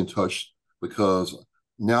and stay in touch? Because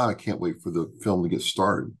now I can't wait for the film to get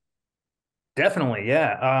started. Definitely,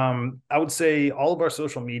 yeah. I would say all of our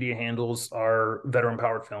social media handles are Veteran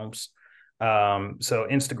Powered Films. So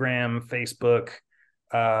Instagram, Facebook,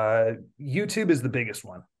 YouTube is the biggest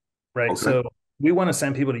one, right? Okay. So we want to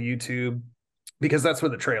send people to YouTube because that's where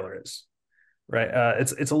the trailer is, right?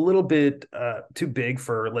 It's a little bit too big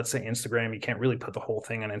for, let's say, Instagram. You can't really put the whole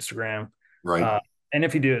thing on Instagram, Right. uh, and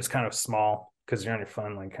if you do, it's kind of small because you're on your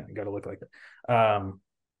phone, like kind of got to look like it.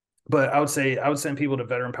 But I would say I would send people to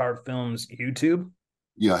Veteran Powered Films YouTube.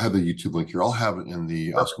 Yeah, I have the YouTube link here. I'll have it in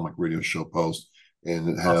the Perfect. Oscar Mike Radio Show post, and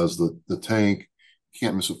it Awesome. has the tank.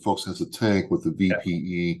 Can't miss it, folks. It has the tank with the Yeah.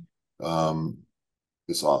 VPE.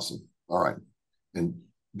 It's awesome. All right, and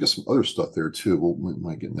get some other stuff there too. We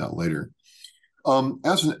might get into that later.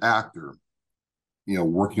 As an actor,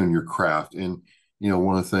 working on your craft, and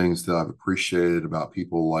one of the things that I've appreciated about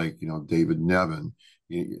people like David Nevin,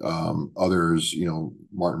 others,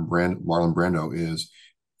 Marlon Brando, is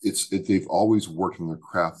they've always worked on their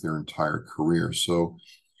craft their entire career. So,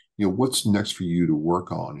 what's next for you to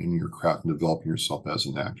work on in your craft and developing yourself as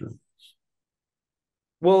an actor?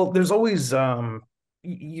 Well, there's always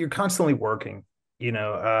you're constantly working.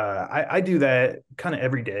 I do that kind of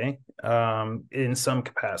every day, in some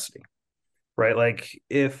capacity, right? Like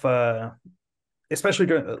if especially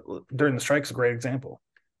during the strike's a great example.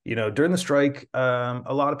 During the strike,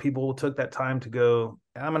 a lot of people took that time to go,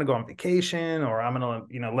 I'm going to go on vacation, or I'm going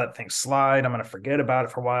to, let things slide. I'm going to forget about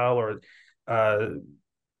it for a while, or uh,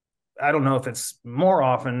 I don't know if it's more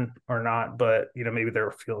often or not, but, maybe they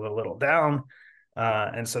were feeling a little down.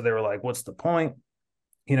 And so they were like, what's the point?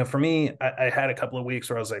 For me, I had a couple of weeks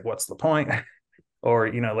where I was like, what's the point?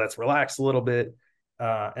 Or, let's relax a little bit.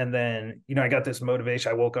 And then, I got this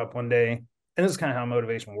motivation. I woke up one day, and this is kind of how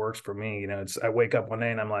motivation works for me. I wake up one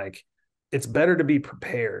day and I'm like, it's better to be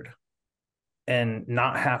prepared and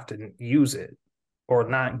not have to use it, or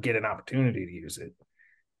not get an opportunity to use it,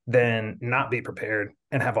 than not be prepared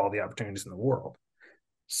and have all the opportunities in the world.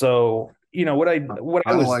 So, what I Kind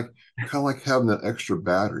of was, like having that extra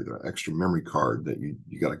battery, that extra memory card that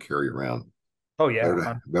you got to carry around. oh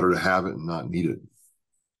yeah, Better to have it and not need it.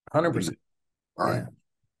 100%. All right.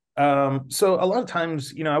 Yeah. So a lot of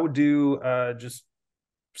times, I would do just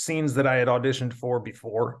scenes that I had auditioned for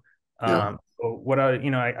before. Yeah. What I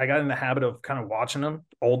got in the habit of kind of watching them,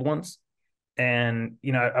 old ones, and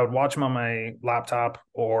I would watch them on my laptop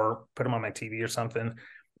or put them on my TV or something,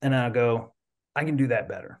 and then I go, I can do that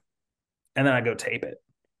better, and then I go tape it,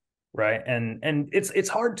 right? And it's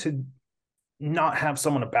hard to not have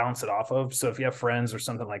someone to bounce it off of. So if you have friends or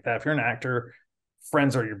something like that, if you're an actor,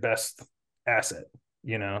 friends are your best asset,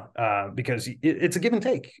 because it's a give and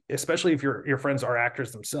take, especially if your friends are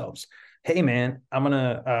actors themselves. Hey man, I'm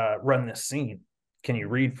gonna run this scene. Can you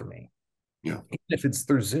read for me? Yeah. Even if it's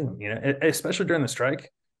through Zoom, especially during the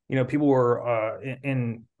strike, people were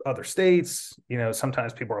in other states,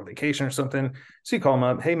 sometimes people are on vacation or something. So you call them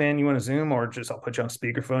up, hey man, you want to Zoom, or just I'll put you on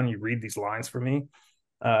speakerphone, you read these lines for me.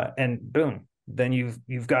 And boom, then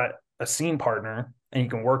you've got a scene partner and you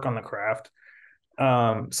can work on the craft.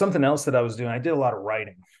 Something else that I was doing, I did a lot of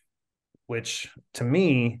writing, which to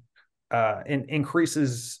me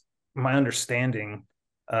increases my understanding,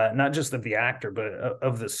 not just of the actor, but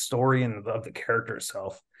of the story and of the character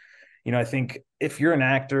itself. I think if you're an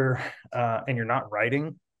actor and you're not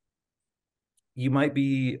writing, you might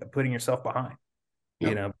be putting yourself behind.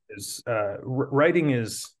 Yeah. Because writing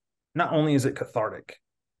is, not only is it cathartic,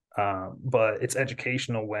 but it's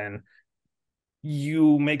educational when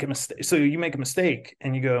you make a mistake. So you make a mistake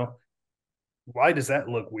and you go, why does that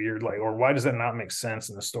look weird? Like, or why does that not make sense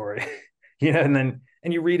in the story? And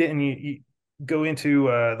you read it and you go into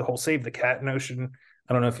the whole save the cat notion.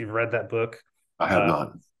 I don't know if you've read that book. I have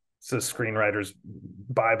not. It's a screenwriter's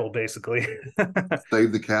Bible, basically.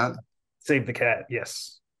 Save the cat. Save the cat.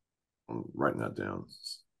 Yes. I'm writing that down.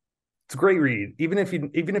 It's a great read, even if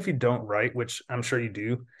you don't write, which I'm sure you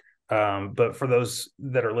do. But for those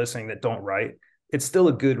that are listening that don't write, it's still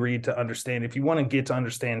a good read to understand. If you want to get to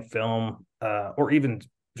understand film, or even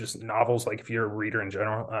just novels, like if you're a reader in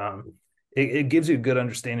general, it gives you a good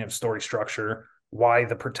understanding of story structure, why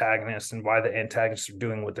the protagonist and why the antagonists are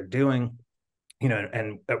doing what they're doing,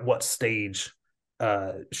 and at what stage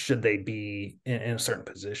should they be in a certain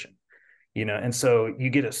position, and so you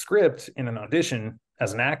get a script in an audition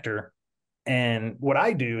as an actor. And what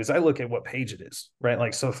I do is I look at what page it is, right?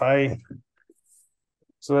 Like, so I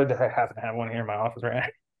happen to have one here in my office,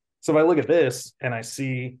 right? So if I look at this and I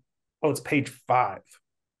see, oh, it's page 5,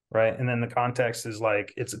 right? And then the context is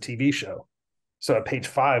like, it's a TV show. So at page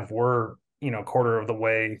 5, we're, a quarter of the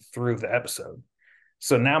way through the episode.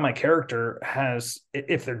 So now my character has,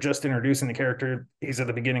 if they're just introducing the character, he's at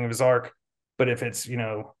the beginning of his arc. But if it's,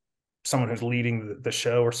 someone who's leading the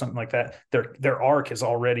show or something like that, their arc is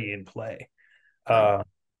already in play. So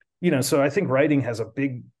I think writing has a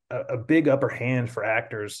big upper hand for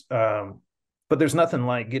actors. But there's nothing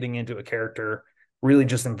like getting into a character, really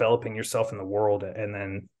just enveloping yourself in the world and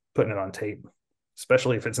then putting it on tape,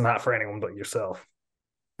 especially if it's not for anyone but yourself.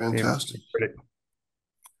 Fantastic.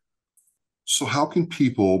 So how can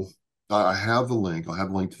people, I have the link, I'll have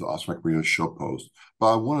a link to the Oscar Mike Radio show post,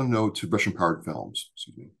 but I want to know to Veteran Powered Films,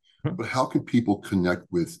 but how can people connect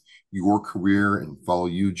with your career and follow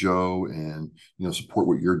you, Joe, and, support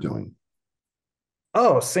what you're doing?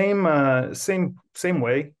 Oh, same way.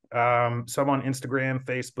 So I'm on Instagram,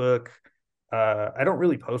 Facebook. I don't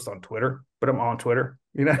really post on Twitter, but I'm on Twitter,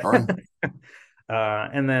 All right.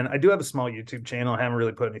 And then I do have a small YouTube channel. I haven't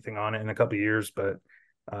really put anything on it in a couple of years, but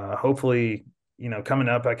hopefully, coming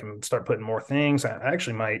up, I can start putting more things. I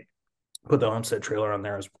actually might put the Homestead trailer on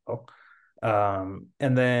there as well.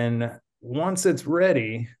 And then once it's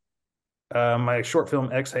ready, my short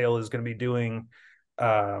film Exhale is going to be doing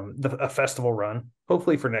a festival run,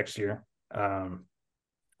 hopefully for next year.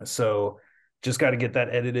 So just got to get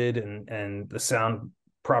that edited and the sound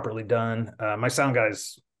properly done. My sound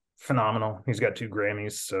guy's phenomenal. He's got 2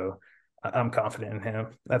 Grammys, so I'm confident in him.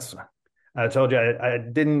 I told you I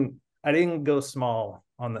didn't go small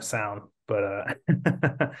on the sound, but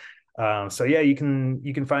so yeah, you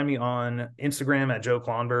can find me on Instagram at Joe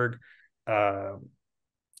Klaunberg,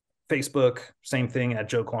 Facebook, same thing at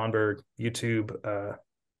Joe Klaunberg, YouTube,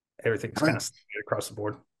 everything's kind of across the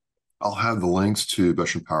board. I'll have the links to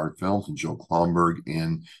Veteran Powered Films and Joe Klaunberg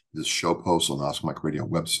in this show post on the Oscar Mike Radio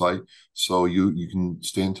website, so you can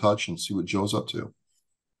stay in touch and see what Joe's up to.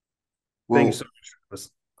 Well, thank you so much.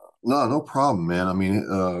 No problem, man. I mean,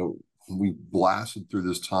 we blasted through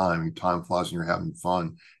this time. Time flies when you're having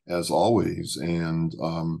fun, as always. And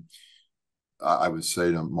I would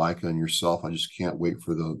say to Micah and yourself, I just can't wait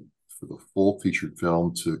for the full featured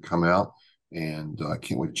film to come out, and I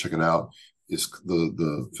can't wait to check it out.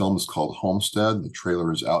 The film is called Homestead. The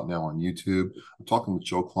trailer is out now on YouTube. I'm talking with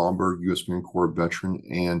Joe Klaunberg, U.S. Marine Corps veteran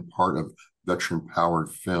and part of Veteran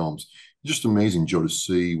Powered Films. Just amazing, Joe, to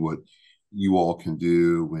see what you all can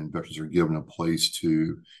do when veterans are given a place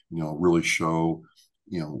to, really show,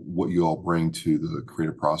 what you all bring to the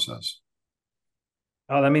creative process.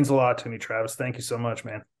 Oh, that means a lot to me, Travis. Thank you so much,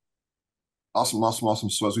 man. Awesome.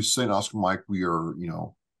 So as we say in Oscar Mike, we are,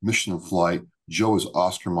 mission in flight. Joe is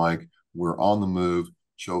Oscar Mike. We're on the move.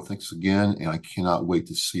 Joe, thanks again, and I cannot wait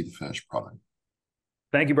to see the finished product.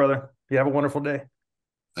 Thank you, brother. You have a wonderful day.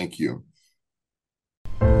 Thank you.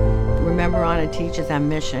 Remember, on it teaches our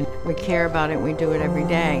mission. We care about it, we do it every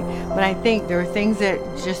day. But I think there are things that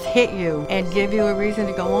just hit you and give you a reason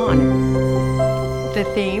to go on. The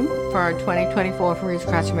theme for our 2024 for Reads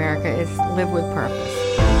Across America is Live with Purpose.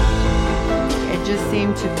 It just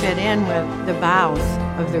seemed to fit in with the vows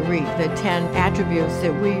of the REAP, the 10 attributes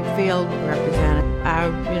that we feel represent our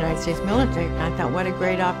United States military. I thought, what a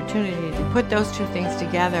great opportunity to put those 2 things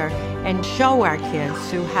together and show our kids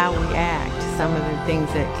through how we act some of the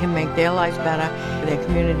things that can make their lives better, their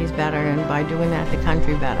communities better, and by doing that, the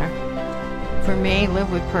country better. For me,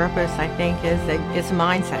 Live with Purpose, I think, it's a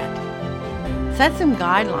mindset. Set some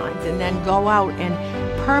guidelines and then go out and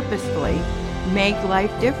purposefully make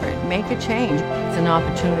life different, make a change. It's an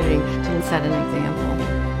opportunity to set an example.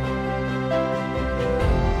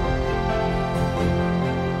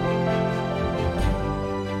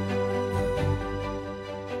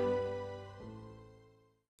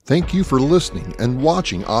 Thank you for listening and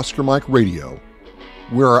watching Oscar Mike Radio,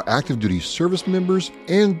 where our active duty service members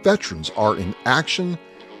and veterans are in action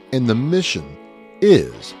and the mission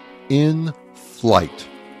is in flight.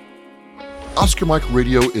 Oscar Mike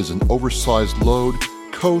Radio is an oversized load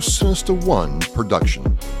Co-Sinista One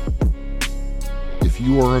production. If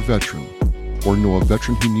you are a veteran or know a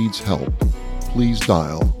veteran who needs help, please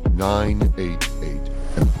dial 988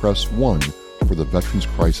 and press 1 for the Veterans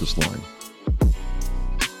Crisis Line.